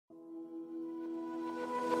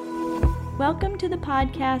Welcome to the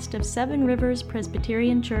podcast of Seven Rivers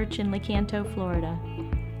Presbyterian Church in Lecanto, Florida.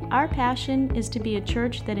 Our passion is to be a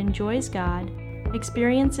church that enjoys God,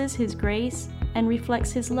 experiences His grace, and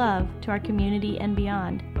reflects His love to our community and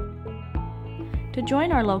beyond. To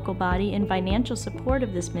join our local body in financial support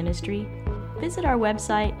of this ministry, visit our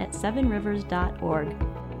website at sevenrivers.org.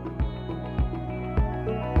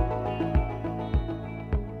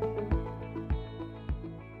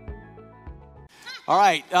 All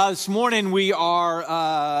right, this morning we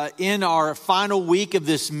are in our final week of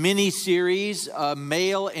this mini-series,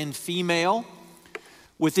 Male and Female,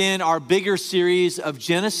 within our bigger series of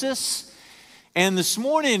Genesis. And this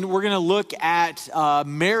morning we're going to look at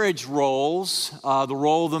marriage roles, the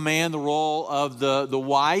role of the man, the role of the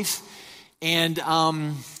wife. And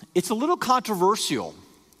it's a little controversial.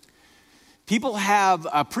 People have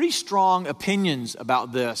pretty strong opinions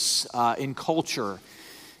about this in culture.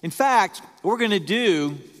 In fact, what we're going to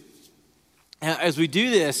do as we do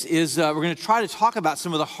this is we're going to try to talk about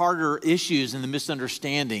some of the harder issues and the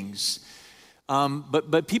misunderstandings.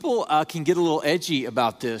 But people can get a little edgy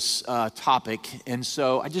about this topic, and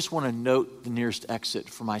so I just want to note the nearest exit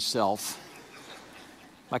for myself.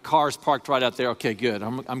 My car's parked right out there. Okay, good.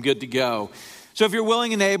 I'm good to go. So if you're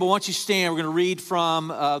willing and able, once you stand, we're going to read from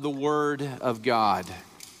the Word of God.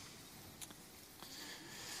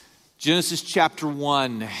 Genesis chapter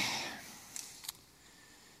 1.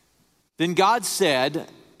 Then God said,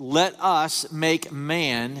 "Let us make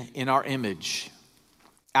man in our image,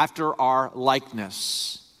 after our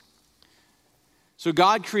likeness." So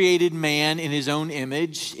God created man in his own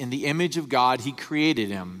image. In the image of God, he created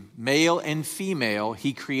him. Male and female,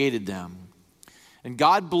 he created them. And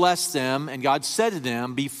God blessed them, and God said to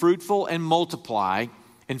them, "Be fruitful and multiply,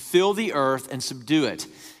 and fill the earth and subdue it.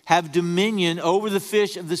 Have dominion over the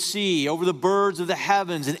fish of the sea, over the birds of the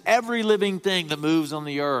heavens, and every living thing that moves on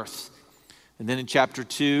the earth." And then in chapter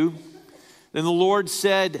 2, Then the Lord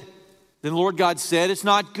God said, "It's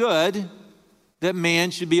not good that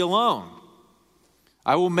man should be alone.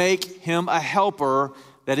 I will make him a helper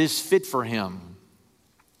that is fit for him."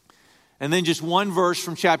 And then just one verse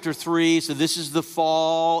from chapter 3. So this is the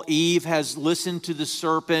fall. Eve has listened to the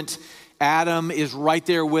serpent. Adam is right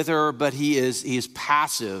there with her, but he is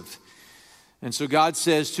passive. And so God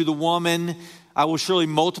says to the woman, "I will surely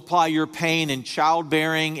multiply your pain in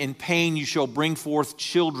childbearing. In pain you shall bring forth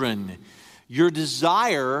children. Your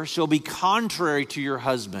desire shall be contrary to your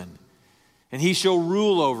husband, and he shall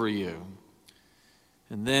rule over you."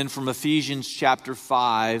 And then from Ephesians chapter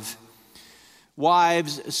 5,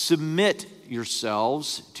 "Wives, submit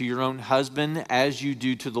yourselves to your own husband as you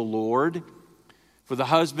do to the Lord. For the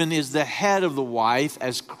husband is the head of the wife,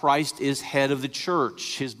 as Christ is head of the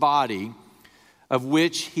church, his body, of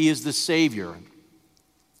which he is the Savior.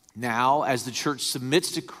 Now, as the church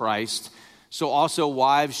submits to Christ, so also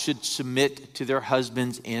wives should submit to their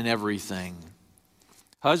husbands in everything.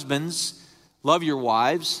 Husbands, love your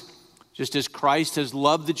wives, just as Christ has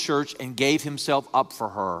loved the church and gave himself up for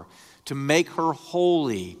her, to make her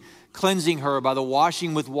holy, cleansing her by the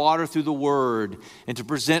washing with water through the word, and to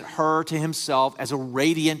present her to himself as a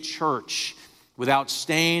radiant church, without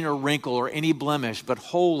stain or wrinkle or any blemish, but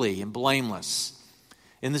holy and blameless.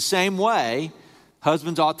 In the same way,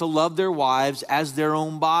 husbands ought to love their wives as their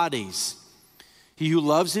own bodies. He who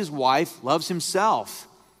loves his wife loves himself.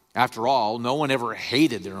 After all, no one ever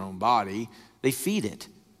hated their own body. They feed it,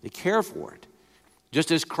 they care for it,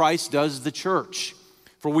 just as Christ does the church.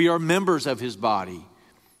 For we are members of his body.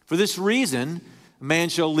 For this reason, a man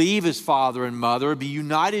shall leave his father and mother, be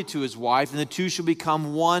united to his wife, and the two shall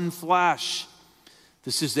become one flesh."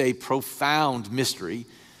 This is a profound mystery,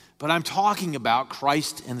 but I'm talking about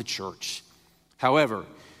Christ and the church. "However,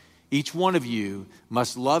 each one of you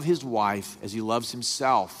must love his wife as he loves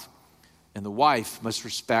himself, and the wife must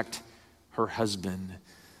respect her husband."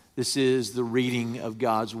 This is the reading of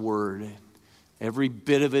God's word. Every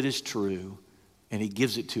bit of it is true, and he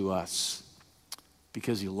gives it to us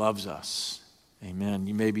because he loves us. Amen.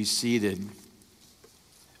 You may be seated.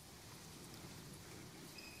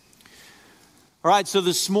 All right, so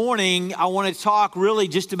this morning I want to talk really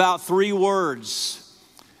just about three words.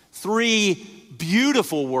 Three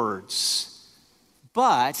beautiful words.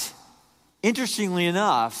 But interestingly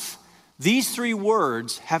enough, these three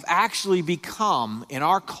words have actually become, in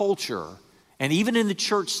our culture, and even in the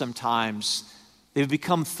church sometimes, they've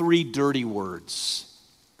become three dirty words.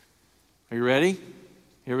 Are you ready?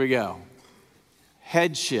 Here we go.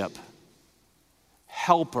 Headship,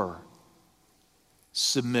 helper,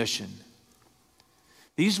 submission.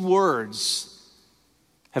 These words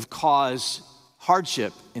have caused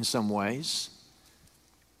hardship in some ways,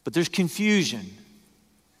 but there's confusion.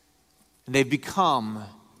 And they've become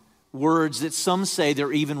words that some say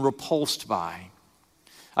they're even repulsed by.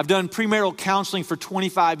 I've done premarital counseling for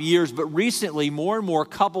 25 years, but recently more and more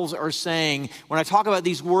couples are saying, when I talk about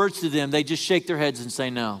these words to them, they just shake their heads and say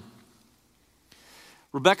no.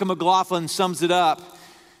 Rebecca McLaughlin sums it up.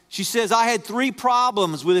 She says, I had 3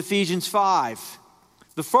 problems with Ephesians 5.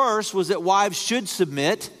 The first was that wives should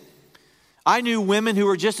submit. I knew women who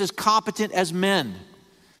were just as competent as men.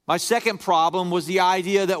 My second problem was the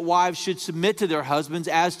idea that wives should submit to their husbands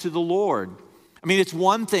as to the Lord. I mean, it's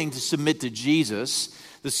one thing to submit to Jesus,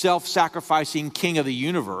 the self-sacrificing King of the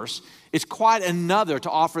universe. It's quite another to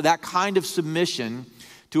offer that kind of submission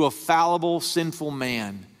to a fallible, sinful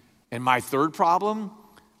man. And my third problem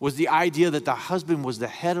was the idea that the husband was the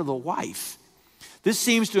head of the wife. This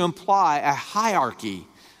seems to imply a hierarchy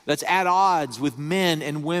that's at odds with men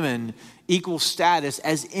and women equal status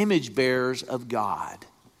as image bearers of God.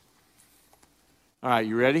 All right,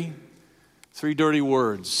 you ready? 3 dirty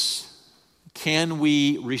words. Can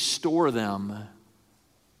we restore them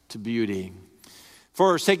to beauty?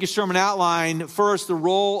 First, take your sermon outline. First, the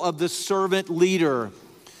role of the servant leader.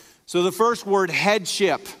 So the first word,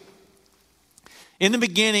 headship. In the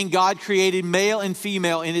beginning, God created male and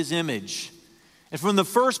female in his image. And from the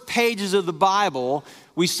first pages of the Bible,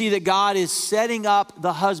 we see that God is setting up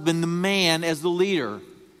the husband, the man, as the leader.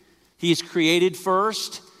 He is created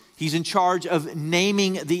first. He's in charge of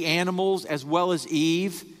naming the animals as well as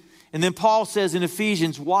Eve. And then Paul says in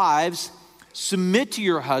Ephesians, wives, submit to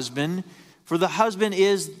your husband, for the husband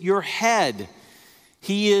is your head.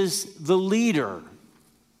 He is the leader.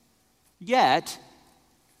 Yet,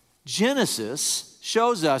 Genesis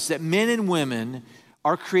shows us that men and women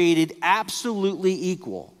are created absolutely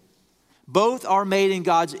equal. Both are made in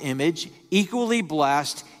God's image, equally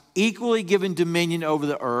blessed, equally given dominion over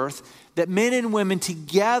the earth, that men and women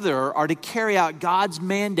together are to carry out God's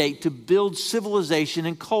mandate to build civilization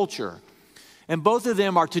and culture. And both of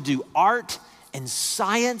them are to do art and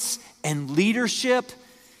science and leadership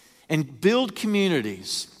and build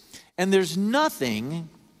communities. And there's nothing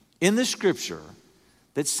in the scripture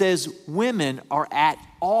that says women are at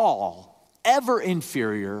all ever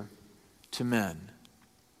inferior to men.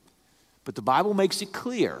 But the Bible makes it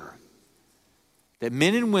clear that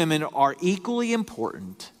men and women are equally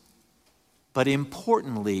important, but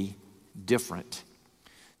importantly different.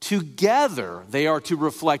 Together, they are to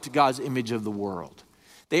reflect God's image of the world.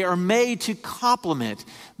 They are made to complement.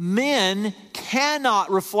 Men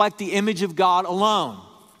cannot reflect the image of God alone.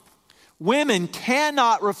 Women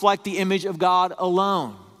cannot reflect the image of God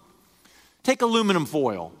alone. Take aluminum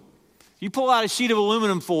foil. You pull out a sheet of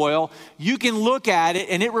aluminum foil, you can look at it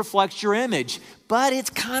and it reflects your image, but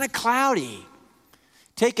it's kind of cloudy.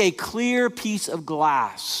 Take a clear piece of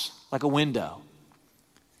glass, like a window.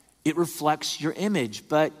 It reflects your image,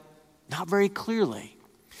 but not very clearly.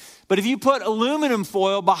 But if you put aluminum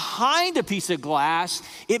foil behind a piece of glass,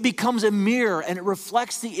 it becomes a mirror and it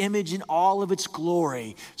reflects the image in all of its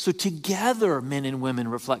glory. So together, men and women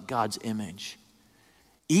reflect God's image.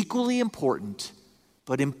 Equally important,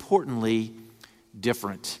 but importantly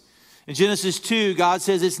different. In Genesis 2, God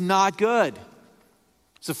says it's not good.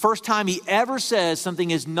 It's the first time he ever says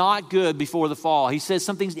something is not good before the fall. He says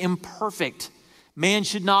something's imperfect. Man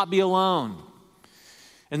should not be alone.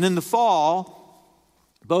 And then the fall,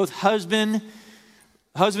 both husband's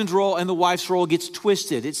role and the wife's role gets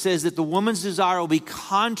twisted. It says that the woman's desire will be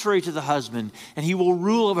contrary to the husband and he will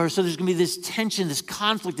rule over her. So there's going to be this tension, this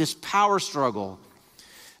conflict, this power struggle.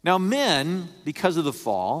 Now men, because of the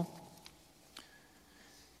fall,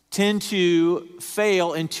 tend to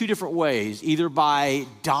fail in 2 different ways, either by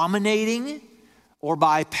dominating or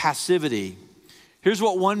by passivity. Here's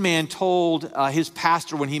what one man told his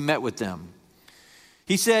pastor when he met with them.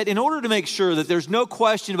 He said, in order to make sure that there's no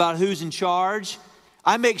question about who's in charge,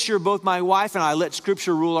 I make sure both my wife and I let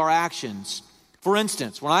Scripture rule our actions. For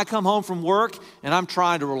instance, when I come home from work and I'm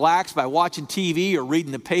trying to relax by watching TV or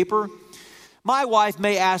reading the paper, my wife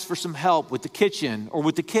may ask for some help with the kitchen or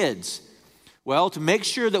with the kids. Well, to make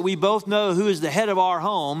sure that we both know who is the head of our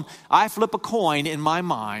home, I flip a coin in my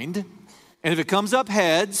mind, and if it comes up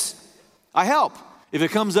heads, I help. If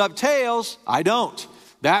it comes up tails, I don't.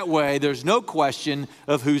 That way, there's no question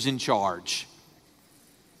of who's in charge.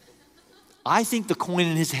 I think the coin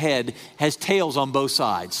in his head has tails on both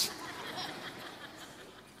sides.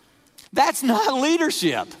 That's not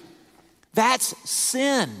leadership. That's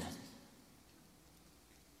sin.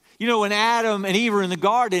 You know, when Adam and Eve are in the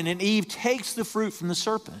garden and Eve takes the fruit from the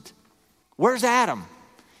serpent, where's Adam?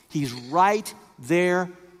 He's right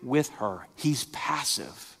there with her. He's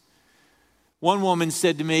passive. One woman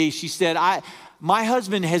said to me, she said, my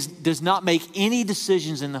husband does not make any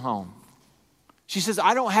decisions in the home. She says,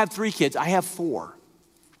 I don't have 3 kids, I have 4.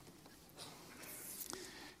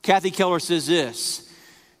 Kathy Keller says this.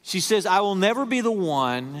 She says, I will never be the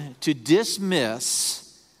one to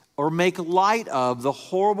dismiss or make light of the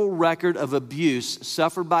horrible record of abuse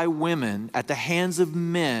suffered by women at the hands of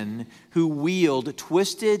men who wield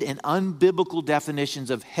twisted and unbiblical definitions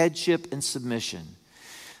of headship and submission.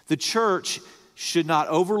 The church should not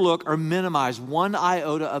overlook or minimize one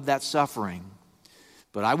iota of that suffering.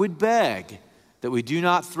 But I would beg that we do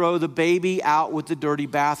not throw the baby out with the dirty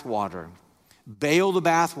bathwater. Bail the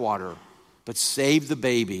bathwater, but save the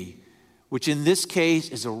baby, which in this case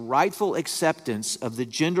is a rightful acceptance of the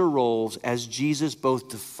gender roles as Jesus both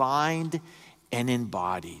defined and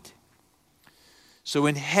embodied. So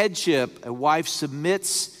in headship, a wife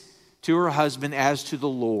submits to her husband as to the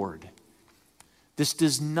Lord. This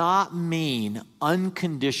does not mean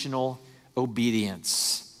unconditional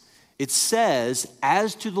obedience. It says,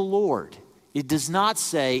 as to the Lord. It does not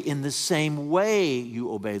say, in the same way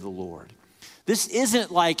you obey the Lord. This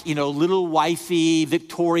isn't like, little wifey,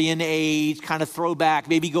 Victorian age, kind of throwback,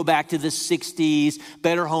 maybe go back to the 60s,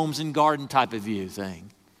 Better Homes and Garden type of view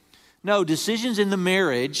thing. No, decisions in the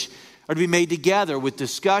marriage are to be made together with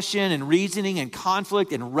discussion and reasoning and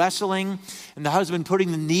conflict and wrestling, and the husband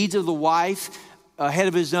putting the needs of the wife ahead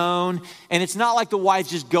of his own. And it's not like the wife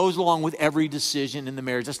just goes along with every decision in the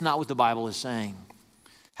marriage. That's not what the Bible is saying.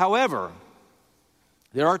 However,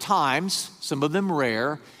 there are times, some of them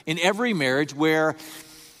rare, in every marriage where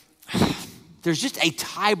there's just a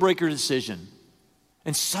tiebreaker decision.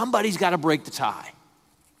 And somebody's got to break the tie.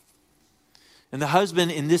 And the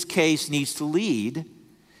husband, in this case, needs to lead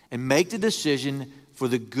and make the decision for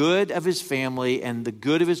the good of his family and the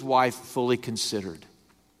good of his wife fully considered.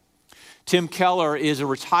 Tim Keller is a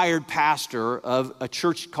retired pastor of a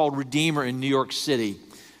church called Redeemer in New York City.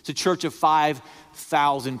 It's a church of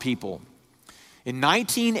 5,000 people. In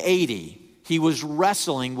 1980, he was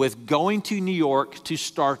wrestling with going to New York to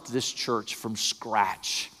start this church from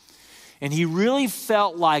scratch. And he really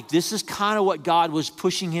felt like this is kind of what God was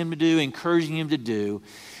pushing him to do, encouraging him to do.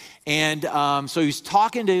 And so he's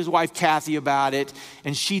talking to his wife, Kathy, about it,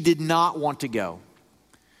 and she did not want to go.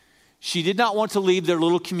 She did not want to leave their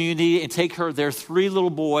little community and take their 3 little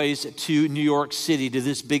boys to New York City, to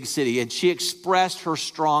this big city. And she expressed her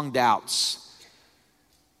strong doubts.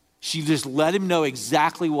 She just let him know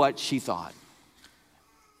exactly what she thought.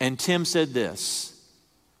 And Tim said this,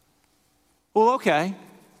 well, okay.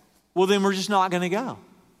 Well, then we're just not going to go.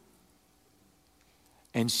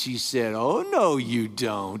 And she said, oh, no, you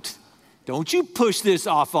don't. Don't you push this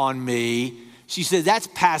off on me. She said, that's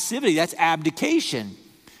passivity. That's abdication.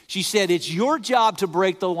 She said, it's your job to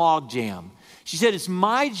break the logjam. She said, it's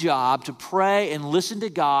my job to pray and listen to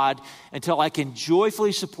God until I can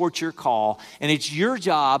joyfully support your call. And it's your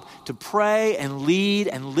job to pray and lead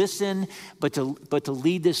and listen, but to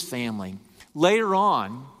lead this family. Later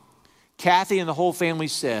on, Kathy and the whole family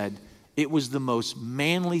said it was the most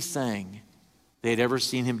manly thing they had ever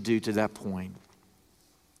seen him do to that point.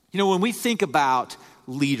 When we think about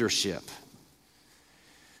leadership,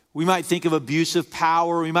 we might think of abuse of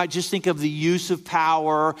power. We might just think of the use of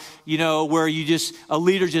power, where a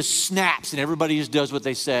leader just snaps and everybody just does what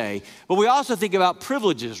they say. But we also think about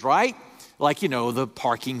privileges, right? Like, the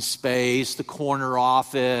parking space, the corner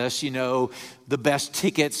office, the best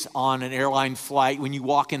tickets on an airline flight. When you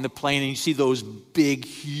walk in the plane and you see those big,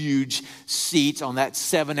 huge seats on that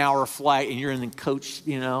 7-hour flight and you're in the coach,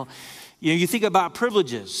 you think about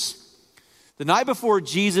privileges. The night before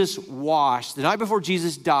Jesus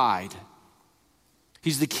died,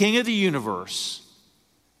 he's the king of the universe,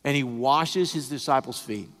 and he washes his disciples'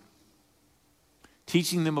 feet,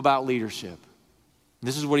 teaching them about leadership.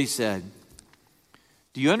 This is what he said.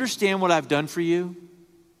 Do you understand what I've done for you?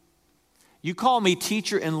 You call me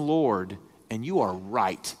teacher and Lord, and you are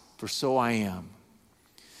right, for so I am.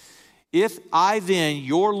 If I then,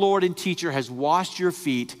 your Lord and teacher, has washed your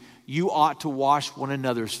feet, you ought to wash one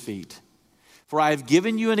another's feet. For I have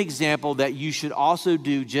given you an example that you should also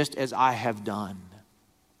do just as I have done.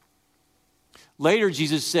 Later,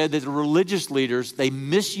 Jesus said that the religious leaders, they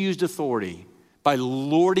misused authority by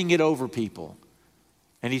lording it over people.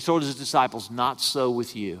 And he told his disciples, not so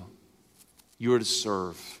with you. You are to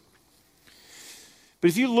serve. But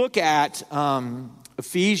if you look at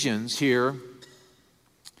Ephesians here,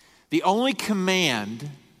 the only command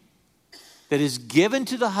that is given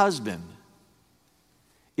to the husband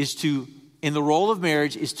is to, in the role of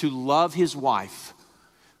marriage, is to love his wife.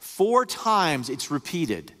 4 times it's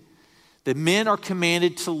repeated. The men are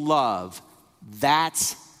commanded to love.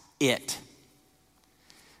 That's it.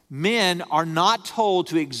 Men are not told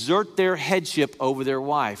to exert their headship over their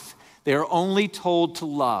wife. They are only told to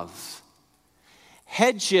love.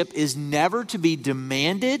 Headship is never to be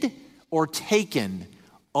demanded or taken,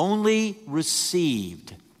 only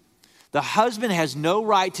received. The husband has no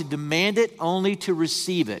right to demand it, only to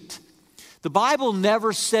receive it. The Bible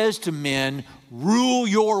never says to men, rule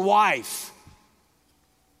your wife.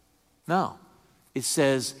 No, it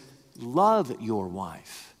says, love your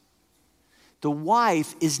wife. The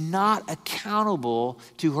wife is not accountable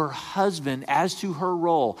to her husband as to her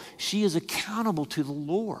role. She is accountable to the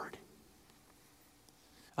Lord.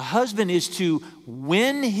 A husband is to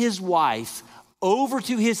win his wife over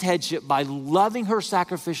to his headship by loving her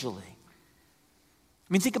sacrificially. I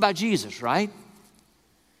mean, think about Jesus, right?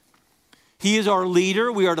 He is our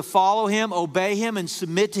leader. We are to follow him, obey him, and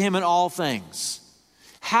submit to him in all things.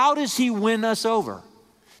 How does he win us over?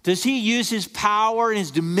 Does he use his power and his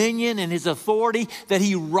dominion and his authority that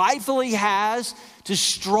he rightfully has to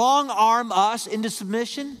strong arm us into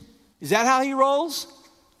submission? Is that how he rolls?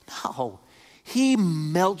 No. He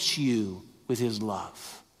melts you with his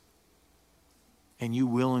love, and you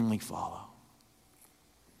willingly follow.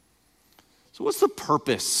 So what's the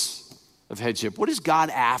purpose of headship? What is God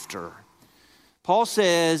after? Paul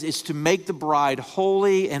says it's to make the bride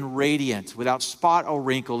holy and radiant, without spot or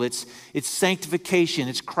wrinkle. It's sanctification,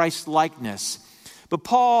 it's Christ-likeness. But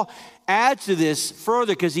Paul adds to this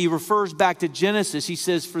further because he refers back to Genesis. He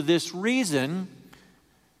says, for this reason,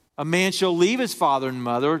 a man shall leave his father and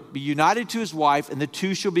mother, be united to his wife, and the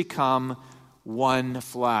two shall become one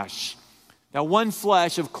flesh. Now, one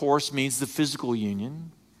flesh, of course, means the physical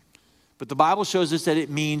union. But the Bible shows us that it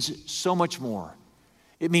means so much more.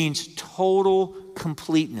 It means total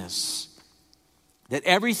completeness. That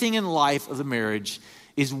everything in life of the marriage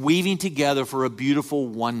is weaving together for a beautiful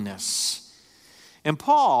oneness. And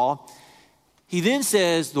Paul, he then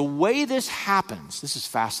says, the way this happens, this is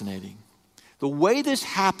fascinating. The way this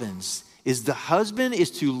happens is the husband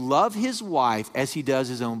is to love his wife as he does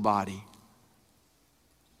his own body.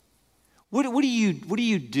 What do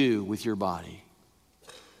you do with your body?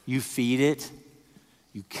 You feed it,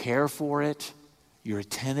 you care for it, you're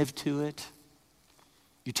attentive to it,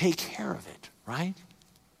 you take care of it, right?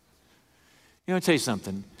 You know, I'll tell you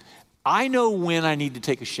something. I know when I need to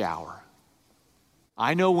take a shower.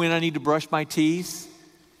 I know when I need to brush my teeth.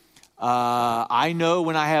 I know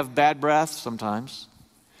when I have bad breath sometimes.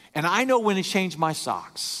 And I know when to change my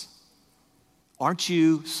socks. Aren't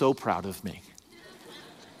you so proud of me?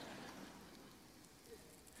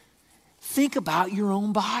 Think about your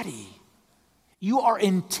own body. You are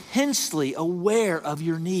intensely aware of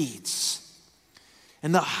your needs.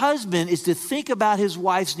 And the husband is to think about his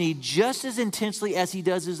wife's need just as intensely as he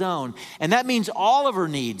does his own. And that means all of her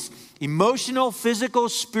needs: emotional, physical,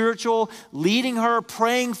 spiritual, leading her,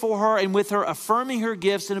 praying for her, and with her, affirming her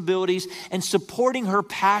gifts and abilities, and supporting her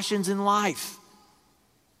passions in life.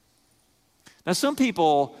 Now, some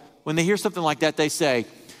people, when they hear something like that, they say,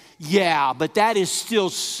 yeah, but that is still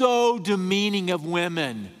so demeaning of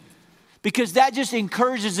women. Because that just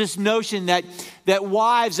encourages this notion that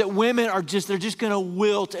wives, that women are they're just going to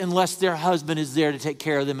wilt unless their husband is there to take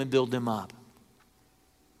care of them and build them up.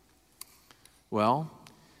 Well,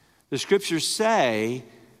 the scriptures say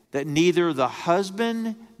that neither the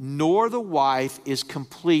husband nor the wife is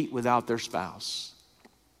complete without their spouse.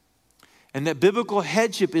 And that biblical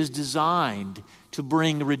headship is designed to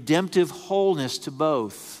bring redemptive wholeness to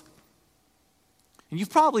both. And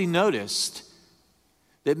you've probably noticed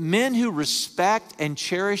that men who respect and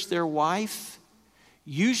cherish their wife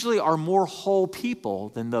usually are more whole people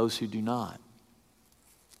than those who do not.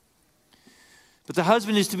 But the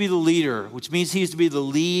husband is to be the leader, which means he is to be the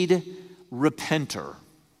lead repenter.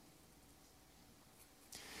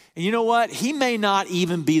 And you know what? He may not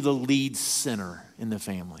even be the lead sinner in the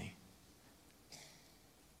family,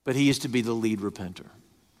 but he is to be the lead repenter.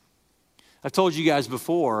 I've told you guys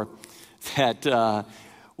before that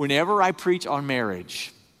whenever I preach on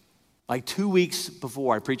marriage, like 2 weeks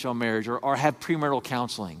before I preach on marriage or have premarital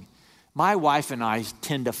counseling, my wife and I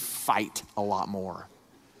tend to fight a lot more.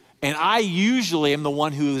 And I usually am the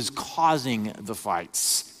one who is causing the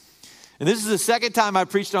fights. And this is the second time I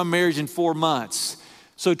preached on marriage in 4 months.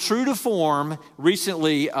 So true to form,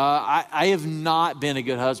 recently, I have not been a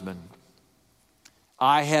good husband.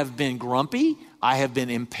 I have been grumpy, I have been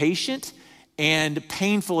impatient, and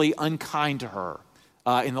painfully unkind to her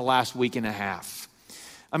in the last week and a half.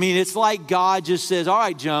 I mean, it's like God just says, all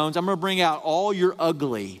right, Jones, I'm going to bring out all your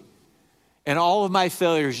ugly, and all of my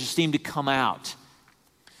failures just seem to come out.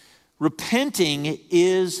 Repenting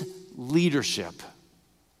is leadership.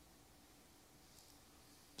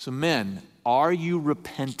 So men, are you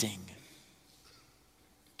repenting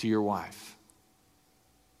to your wife?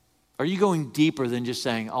 Are you going deeper than just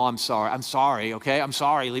saying, oh, I'm sorry, okay? I'm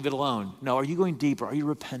sorry, leave it alone. No, are you going deeper? Are you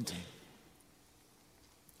repenting?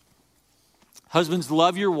 Husbands,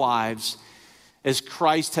 love your wives as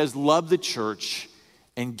Christ has loved the church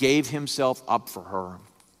and gave himself up for her.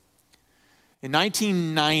 In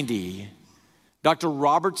 1990, Dr.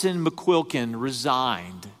 Robertson McQuilkin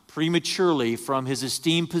resigned prematurely from his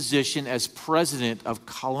esteemed position as president of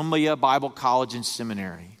Columbia Bible College and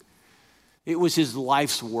Seminary. It was his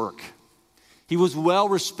life's work. He was well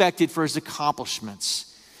respected for his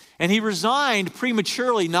accomplishments. And he resigned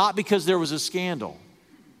prematurely not because there was a scandal,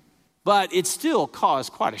 but it still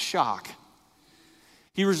caused quite a shock.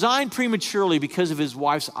 He resigned prematurely because of his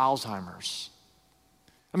wife's Alzheimer's.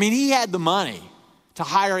 I mean, he had the money to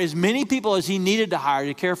hire as many people as he needed to hire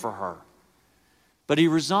to care for her. But he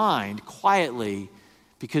resigned quietly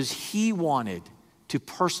because he wanted to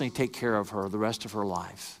personally take care of her the rest of her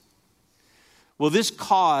life. Well, this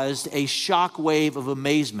caused a shock wave of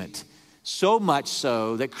amazement, so much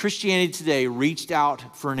so that Christianity Today reached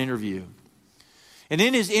out for an interview. And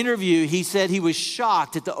in his interview, he said he was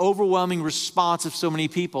shocked at the overwhelming response of so many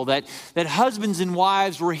people, that husbands and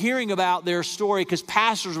wives were hearing about their story because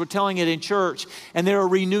pastors were telling it in church and they were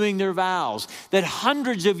renewing their vows, that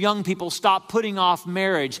hundreds of young people stopped putting off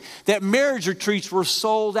marriage, that marriage retreats were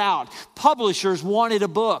sold out, publishers wanted a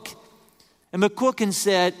book. And McQuilkin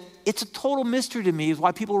said, it's a total mystery to me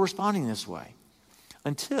why people are responding this way.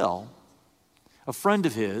 Until a friend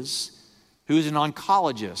of his, who is an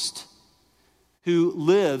oncologist, who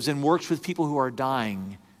lives and works with people who are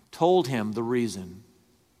dying, told him the reason.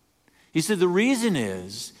 He said the reason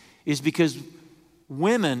is because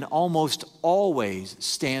women almost always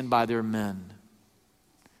stand by their men,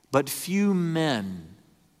 but few men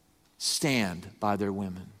stand by their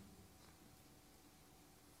women.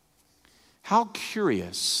 How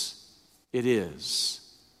curious it is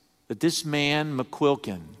that this man,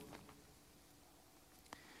 McQuilkin,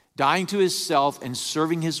 dying to himself and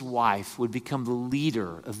serving his wife, would become the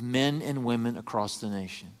leader of men and women across the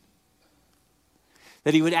nation.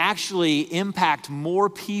 That he would actually impact more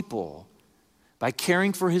people by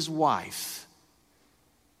caring for his wife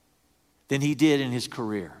than he did in his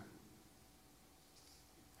career.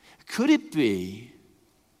 Could it be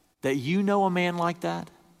that you know a man like that?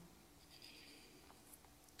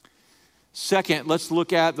 Second, let's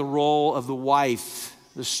look at the role of the wife,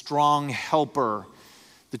 the strong helper.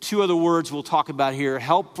 The two other words we'll talk about here,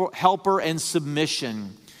 helper and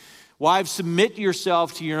submission. Wives, submit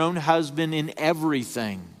yourself to your own husband in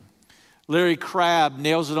everything. Larry Crabb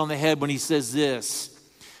nails it on the head when he says this: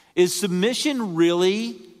 is submission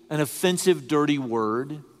really an offensive, dirty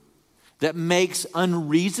word that makes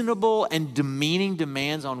unreasonable and demeaning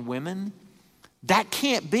demands on women? That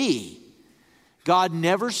can't be. God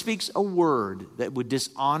never speaks a word that would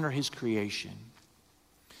dishonor his creation.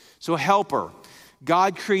 So helper.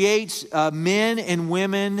 God creates men and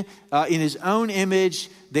women in his own image.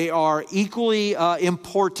 They are equally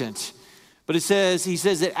important. But he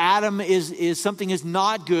says that Adam is something is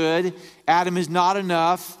not good. Adam is not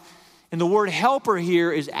enough. And the word helper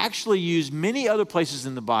here is actually used many other places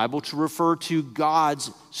in the Bible to refer to God's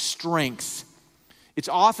strength. It's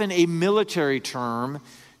often a military term,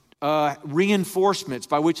 reinforcements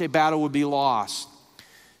by which a battle would be lost.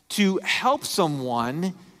 To help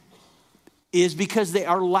someone is because they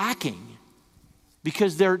are lacking,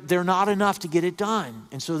 because they're not enough to get it done,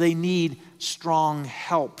 and so they need strong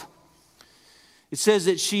help. It says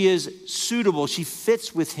that she is suitable, she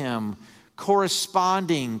fits with him,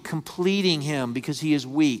 corresponding, completing him because he is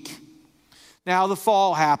weak. Now the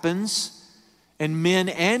fall happens, and men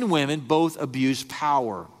and women both abuse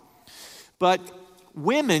power. But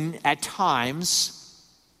women at times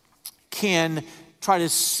can try to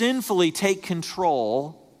sinfully take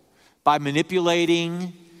control by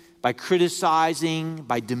manipulating, by criticizing,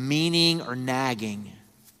 by demeaning or nagging.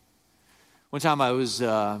 One time I was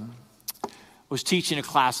teaching a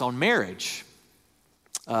class on marriage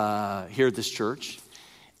here at this church,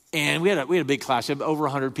 and we had a big class. We had over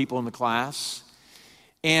 100 people in the class.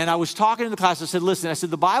 And I was talking to the class. I said, listen,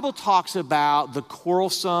 the Bible talks about the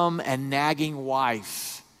quarrelsome and nagging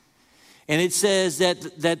wife. And it says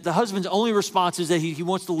that the husband's only response is that he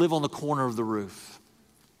wants to live on the corner of the roof.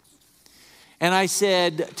 And I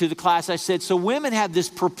said to the class, so women have this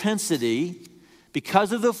propensity,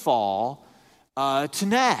 because of the fall, to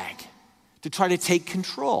nag, to try to take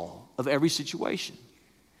control of every situation.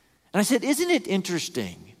 And I said, isn't it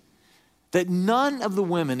interesting that none of the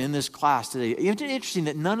women in this class today, isn't it interesting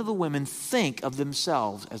that none of the women think of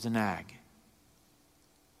themselves as a nag?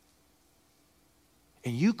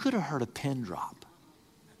 And you could have heard a pin drop.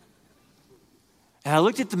 And I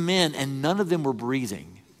looked at the men, and none of them were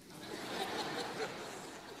breathing.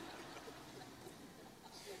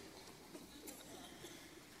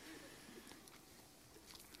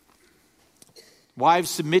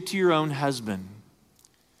 Wives, submit to your own husband.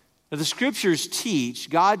 Now, the scriptures teach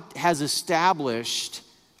God has established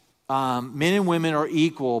men and women are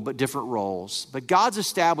equal but different roles. But God's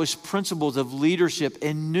established principles of leadership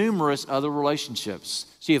in numerous other relationships.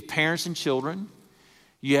 So you have parents and children.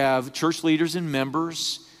 You have church leaders and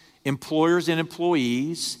members, employers and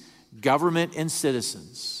employees, government and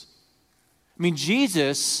citizens. I mean,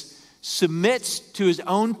 Jesus submits to his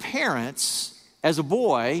own parents as a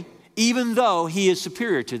boy, even though he is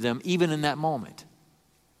superior to them, even in that moment.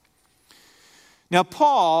 Now,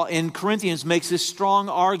 Paul in Corinthians makes this strong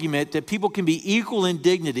argument that people can be equal in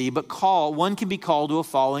dignity, but one can be called to a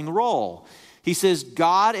following role. He says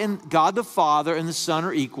God the Father and the Son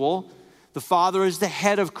are equal. The Father is the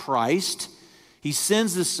head of Christ. He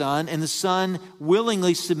sends the Son, and the Son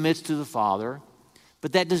willingly submits to the Father,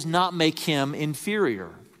 but that does not make him inferior.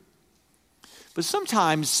 But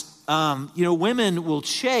sometimes, women will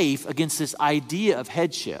chafe against this idea of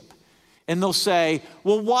headship. And they'll say,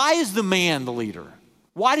 well, why is the man the leader?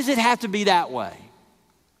 Why does it have to be that way?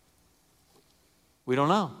 We don't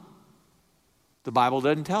know. The Bible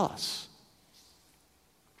doesn't tell us.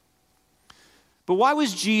 But why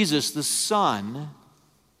was Jesus, the Son,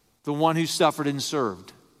 the one who suffered and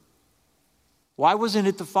served? Why wasn't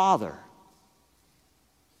it the Father?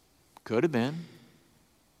 Could have been.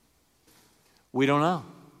 We don't know.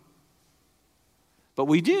 But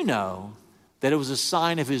we do know that it was a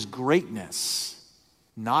sign of his greatness,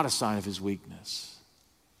 not a sign of his weakness.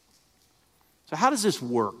 So how does this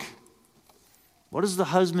work? What does the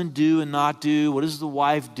husband do and not do? What does the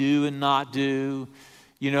wife do and not do?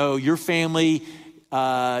 You know, your family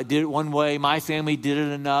did it one way, my family did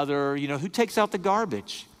it another. You know, who takes out the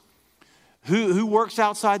garbage? Who works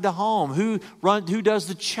outside the home? Who does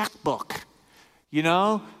the checkbook? You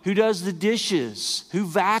know, who does the dishes? Who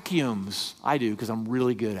vacuums? I do, because I'm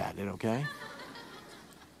really good at it, okay?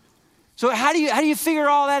 So how do you figure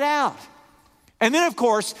all that out? And then, of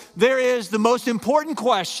course, there is the most important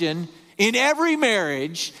question in every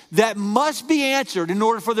marriage that must be answered in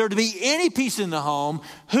order for there to be any peace in the home.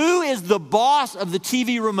 Who is the boss of the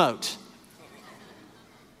TV remote?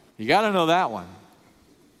 You got to know that one.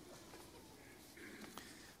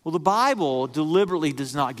 Well, the Bible deliberately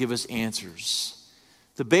does not give us answers.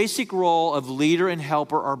 The basic role of leader and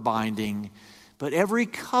helper are binding, but every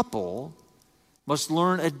couple must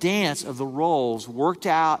learn a dance of the roles worked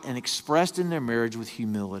out and expressed in their marriage with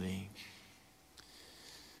humility.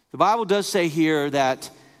 The Bible does say here that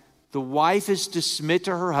the wife is to submit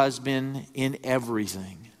to her husband in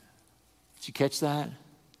everything. Did you catch that?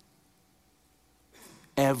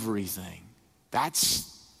 Everything.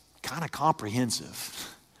 That's kind of comprehensive.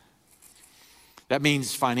 That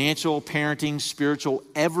means financial, parenting, spiritual,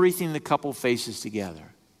 everything the couple faces together.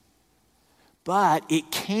 But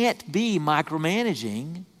it can't be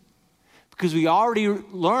micromanaging, because we already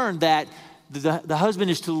learned that the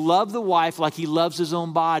husband is to love the wife like he loves his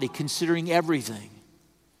own body, considering everything.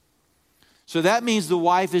 So that means the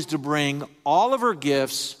wife is to bring all of her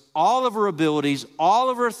gifts, all of her abilities, all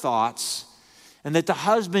of her thoughts, and that the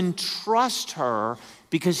husband trusts her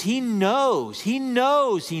because he knows he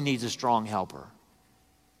needs a strong helper.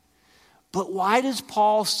 But why does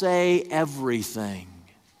Paul say everything?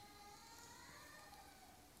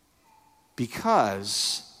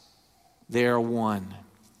 Because they are one.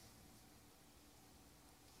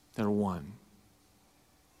 They're one.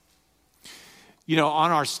 You know,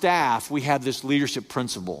 on our staff, we have this leadership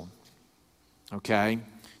principle, okay?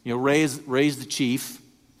 You know, Ray's the chief,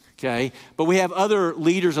 okay? But we have other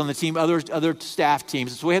leaders on the team, other staff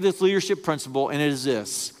teams. So we have this leadership principle, and it is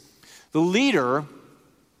this. The leader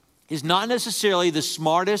is not necessarily the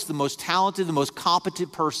smartest, the most talented, the most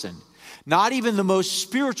competent person. Not even the most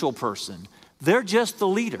spiritual person. They're just the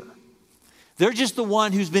leader. They're just the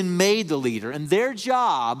one who's been made the leader. And their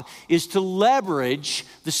job is to leverage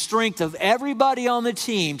the strength of everybody on the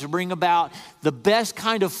team to bring about the best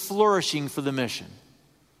kind of flourishing for the mission.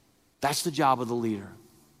 That's the job of the leader.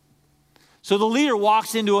 So the leader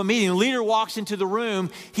walks into a meeting. The leader walks into the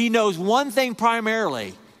room. He knows one thing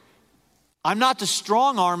primarily. I'm not to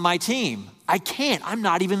strong arm my team. I can't. I'm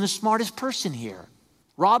not even the smartest person here.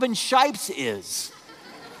 Robin Shipes is.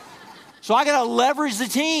 So I got to leverage the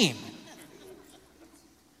team.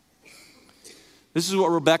 This is what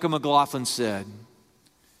Rebecca McLaughlin said.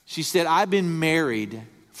 She said, I've been married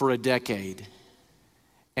for a decade,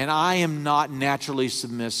 and I am not naturally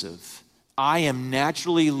submissive. I am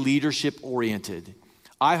naturally leadership oriented.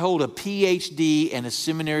 I hold a PhD and a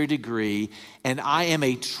seminary degree, and I am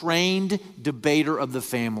a trained debater of the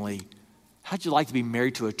family. How'd you like to be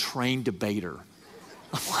married to a trained debater?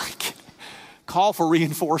 I'm like, call for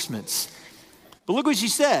reinforcements. But look what she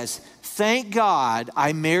says. Thank God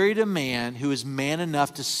I married a man who is man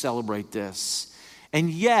enough to celebrate this.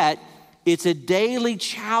 And yet, it's a daily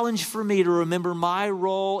challenge for me to remember my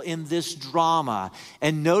role in this drama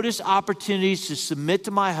and notice opportunities to submit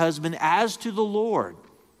to my husband as to the Lord.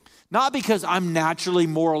 Not because I'm naturally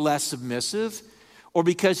more or less submissive or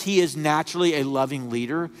because he is naturally a loving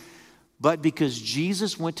leader, but because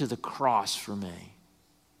Jesus went to the cross for me.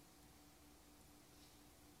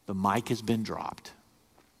 The mic has been dropped.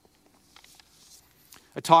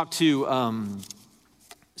 I talked to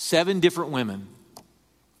 7 different women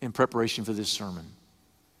in preparation for this sermon.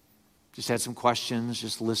 Just had some questions,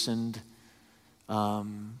 just listened.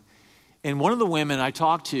 And one of the women I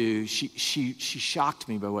talked to, she shocked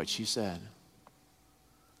me by what she said.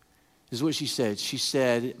 This is what she said. She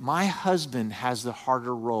said, my husband has the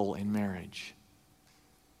harder role in marriage.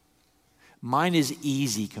 Mine is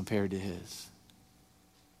easy compared to his.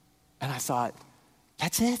 And I thought,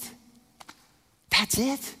 that's it? That's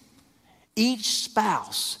it? Each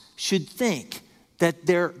spouse should think that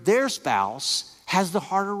their spouse has the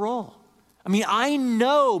harder role. I mean, I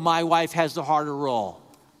know my wife has the harder role.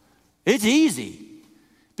 It's easy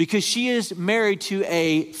because she is married to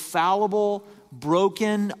a fallible,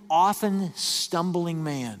 broken, often stumbling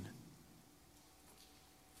man.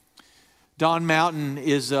 Don Mountain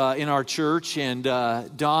is in our church, and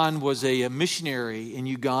Don was a missionary in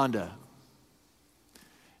Uganda.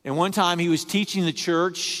 And one time he was teaching the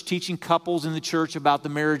church, teaching couples in the church about the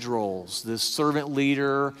marriage roles, the servant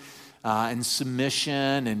leader and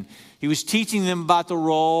submission. And he was teaching them about the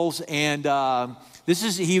roles. And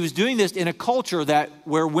he was doing this in a culture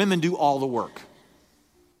where women do all the work.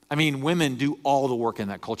 I mean, women do all the work in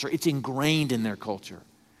that culture. It's ingrained in their culture.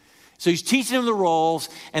 So he's teaching them the roles,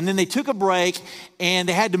 and then they took a break, and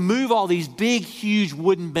they had to move all these big, huge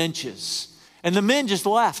wooden benches. And the men just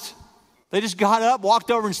left. They just got up, walked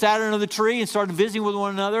over and sat under the tree and started visiting with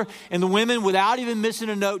one another. And the women, without even missing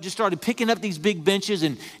a note, just started picking up these big benches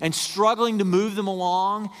and struggling to move them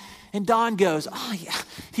along. And Don goes, oh yeah.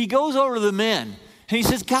 He goes over to the men and he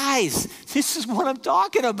says, guys, this is what I'm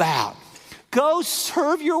talking about. Go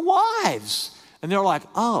serve your wives. And they're like,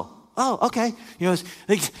 oh, okay. You know,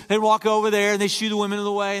 they walk over there and they shoo the women of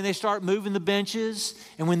the way and they start moving the benches.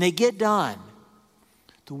 And when they get done,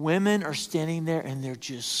 the women are standing there and they're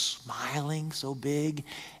just smiling so big,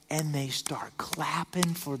 and they start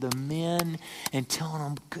clapping for the men and telling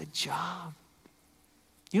them, good job.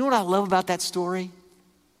 You know what I love about that story?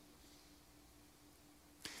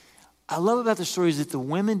 I love about the story is that the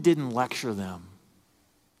women didn't lecture them,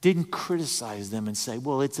 didn't criticize them and say,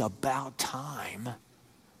 well, it's about time.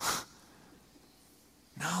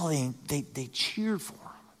 No, they cheered for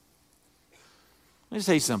them. Let me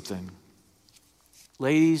say something.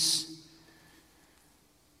 Ladies,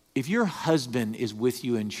 if your husband is with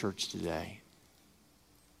you in church today,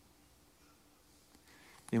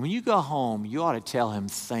 then when you go home, you ought to tell him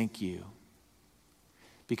thank you.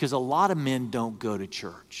 Because a lot of men don't go to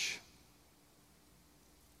church.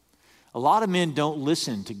 A lot of men don't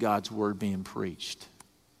listen to God's word being preached.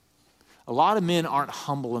 A lot of men aren't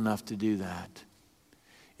humble enough to do that.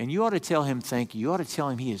 And you ought to tell him thank you. You ought to tell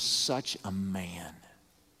him he is such a man.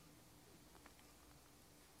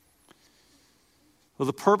 Well,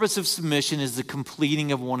 the purpose of submission is the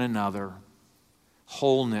completing of one another,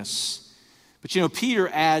 wholeness. But you know, Peter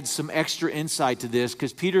adds some extra insight to this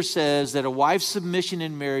because Peter says that a wife's submission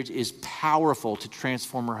in marriage is powerful to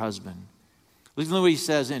transform her husband. Listen to what he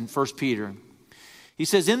says in 1 Peter. He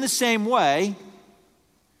says, in the same way,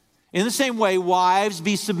 wives,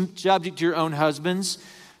 be subject to your own husbands,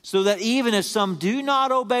 so that even if some do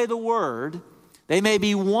not obey the word, they may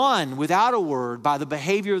be won without a word by the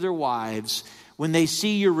behavior of their wives when they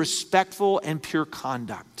see your respectful and pure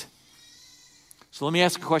conduct. So let me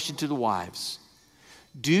ask a question to the wives.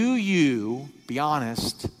 Do you, be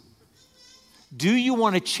honest, do you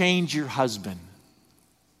want to change your husband?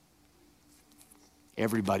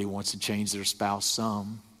 Everybody wants to change their spouse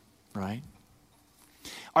some, right?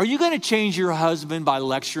 Are you going to change your husband by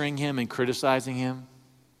lecturing him and criticizing him?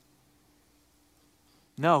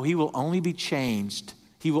 No, he will only be changed.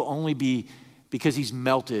 He will only be because he's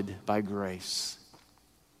melted by grace.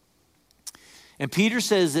 And Peter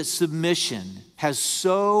says that submission has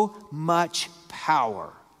so much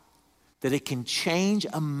power that it can change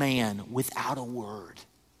a man without a word.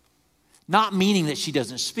 Not meaning that she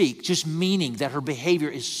doesn't speak, just meaning that her behavior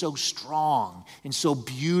is so strong and so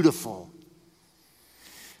beautiful.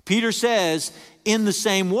 Peter says, in the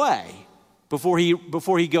same way, before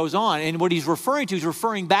he goes on. And what he's referring to is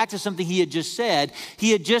referring back to something he had just said.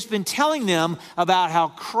 He had just been telling them about how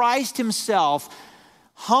Christ himself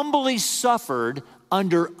humbly suffered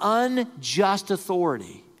under unjust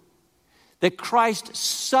authority. That Christ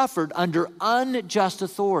suffered under unjust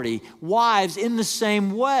authority. Wives, in the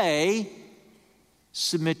same way,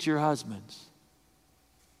 submit to your husbands.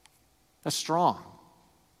 That's strong.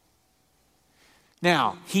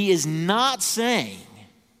 Now, he is not saying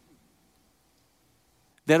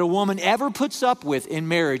that a woman ever puts up with in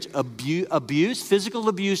marriage abuse, physical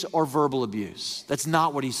abuse, or verbal abuse. That's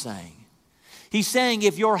not what he's saying. He's saying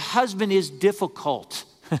if your husband is difficult,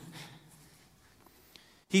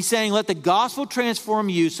 he's saying let the gospel transform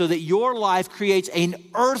you so that your life creates an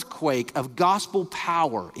earthquake of gospel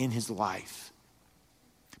power in his life.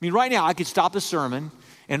 I mean, right now I could stop the sermon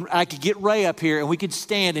and I could get Ray up here and we could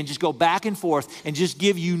stand and just go back and forth and just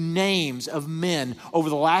give you names of men over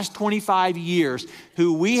the last 25 years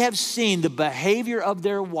who we have seen the behavior of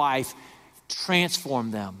their wife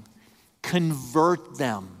transform them, convert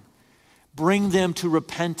them, bring them to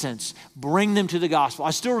repentance, bring them to the gospel.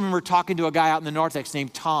 I still remember talking to a guy out in the narthex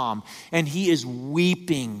named Tom, and he is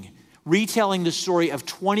weeping, retelling the story of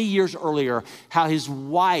 20 years earlier, how his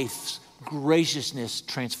wife's graciousness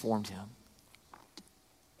transformed him.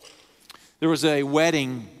 There was a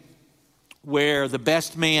wedding where the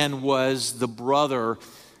best man was the brother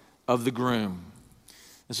of the groom.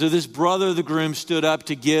 And so this brother of the groom stood up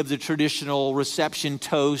to give the traditional reception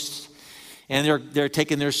toast, and they're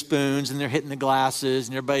taking their spoons and they're hitting the glasses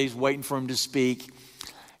and everybody's waiting for him to speak.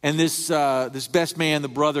 And this best man, the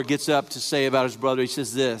brother, gets up to say about his brother, he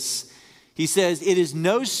says this. He says, "It is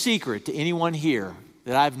no secret to anyone here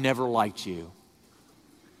that I've never liked you."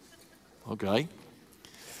 Okay.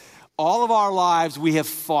 All of our lives we have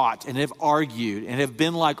fought and have argued and have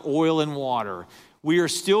been like oil and water. We are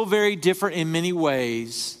still very different in many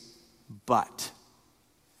ways, but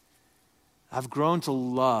I've grown to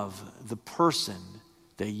love the person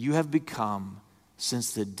that you have become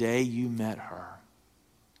since the day you met her.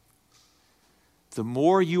 The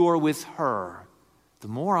more you are with her, the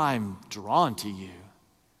more I'm drawn to you.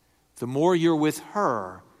 The more you're with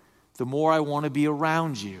her, the more I want to be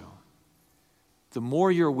around you. The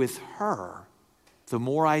more you're with her, the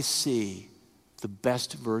more I see the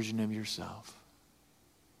best version of yourself.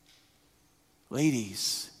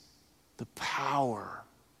 Ladies, the power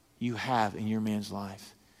you have in your man's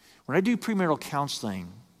life. When I do premarital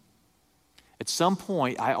counseling, at some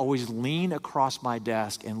point I always lean across my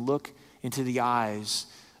desk and look into the eyes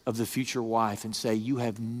of the future wife and say, you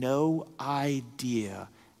have no idea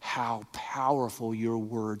how powerful your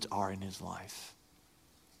words are in his life.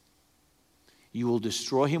 You will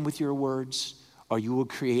destroy him with your words, or you will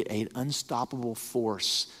create an unstoppable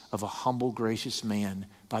force of a humble, gracious man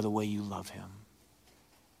by the way you love him.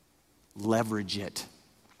 Leverage it.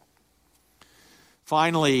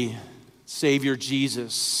 Finally, Savior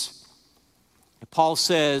Jesus. Paul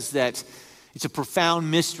says that it's a profound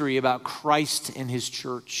mystery about Christ and his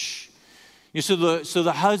church. So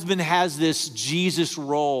the husband has this Jesus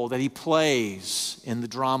role that he plays in the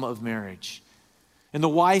drama of marriage. And the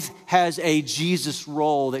wife has a Jesus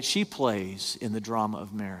role that she plays in the drama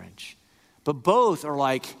of marriage. But both are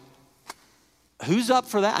like, who's up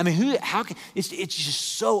for that? I mean, it's just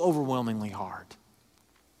so overwhelmingly hard.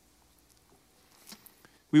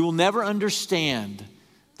 We will never understand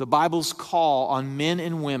the Bible's call on men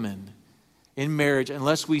and women in marriage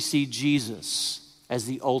unless we see Jesus as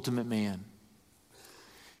the ultimate man.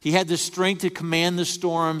 He had the strength to command the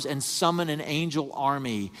storms and summon an angel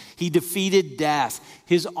army. He defeated death.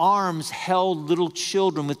 His arms held little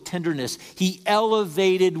children with tenderness. He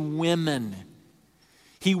elevated women.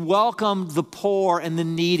 He welcomed the poor and the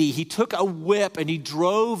needy. He took a whip and he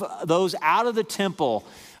drove those out of the temple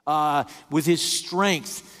with his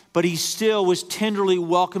strength, but he still was tenderly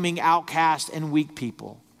welcoming outcasts and weak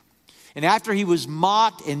people. And after he was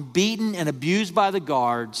mocked and beaten and abused by the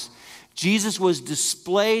guards, Jesus was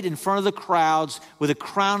displayed in front of the crowds with a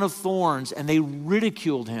crown of thorns, and they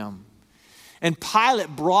ridiculed him. And Pilate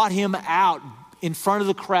brought him out in front of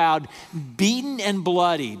the crowd, beaten and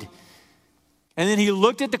bloodied. And then he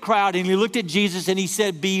looked at the crowd and he looked at Jesus and he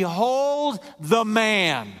said, "Behold the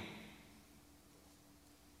man."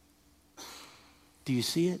 Do you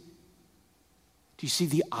see it? Do you see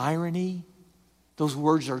the irony? Those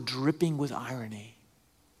words are dripping with irony.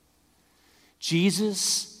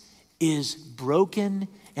 Jesus is broken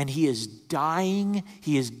and he is dying.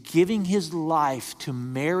 He is giving his life to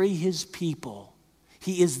marry his people.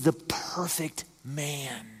 He is the perfect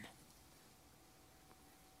man.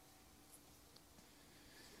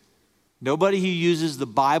 Nobody who uses the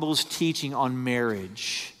Bible's teaching on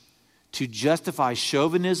marriage to justify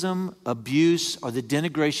chauvinism, abuse, or the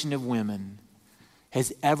denigration of women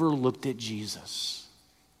has ever looked at Jesus.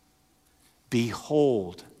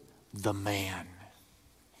 Behold the man.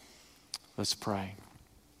 Let's pray.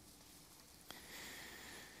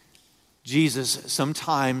 Jesus,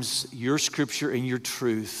 sometimes your scripture and your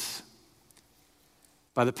truth,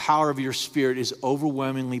 by the power of your Spirit, is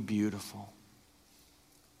overwhelmingly beautiful.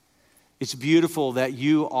 It's beautiful that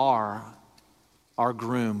you are our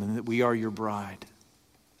groom and that we are your bride.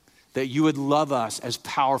 That you would love us as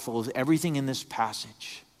powerful as everything in this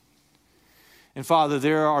passage. And Father,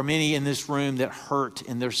 there are many in this room that hurt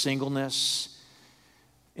in their singleness,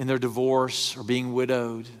 in their divorce, or being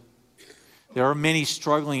widowed. There are many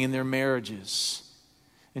struggling in their marriages.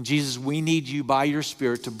 And Jesus, we need you by your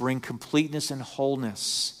Spirit to bring completeness and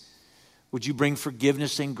wholeness. Would you bring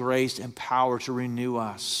forgiveness and grace and power to renew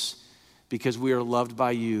us? Because we are loved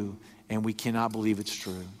by you and we cannot believe it's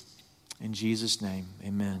true. In Jesus' name,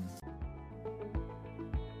 amen.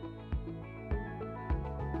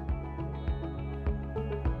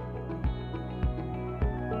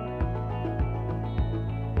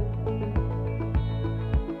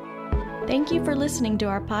 Thank you for listening to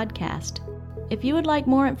our podcast. If you would like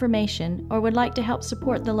more information or would like to help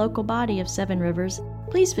support the local body of Seven Rivers,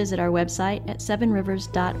 please visit our website at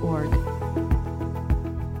sevenrivers.org.